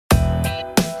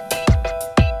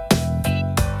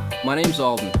My name's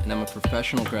Alden, and I'm a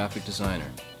professional graphic designer.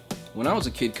 When I was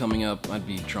a kid coming up, I'd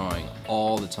be drawing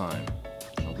all the time.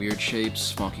 Weird shapes,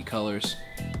 funky colors.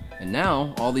 And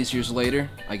now, all these years later,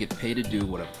 I get paid to do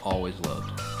what I've always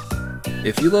loved.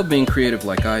 If you love being creative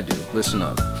like I do, listen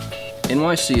up.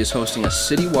 NYC is hosting a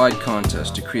citywide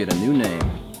contest to create a new name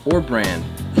or brand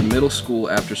for middle school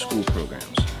after-school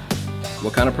programs.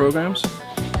 What kind of programs?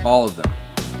 All of them.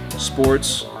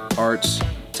 Sports, arts,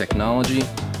 technology,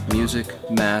 music,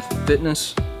 math,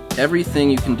 fitness, everything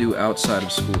you can do outside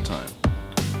of school time.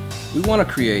 We want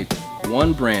to create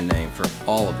one brand name for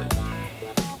all of it.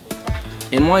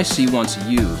 NYC wants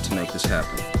you to make this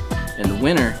happen, and the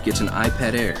winner gets an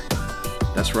iPad Air.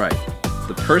 That's right,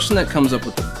 the person that comes up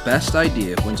with the best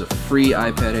idea wins a free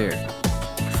iPad Air.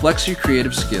 Flex your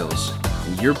creative skills,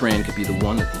 and your brand could be the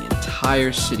one that the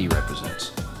entire city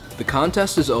represents. The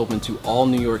contest is open to all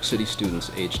New York City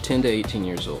students aged 10 to 18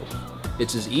 years old.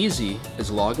 It's as easy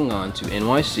as logging on to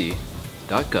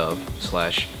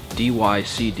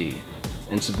nyc.gov/DYCD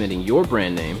and submitting your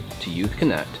brand name to Youth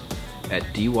Connect at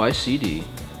dycd.nyc.gov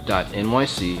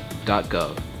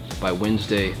by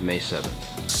Wednesday, May 7th.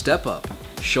 Step up,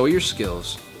 show your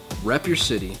skills, rep your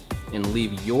city, and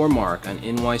leave your mark on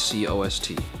NYC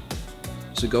OST.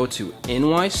 So go to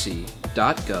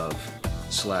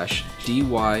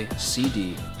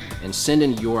nyc.gov/DYCD and send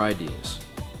in your ideas.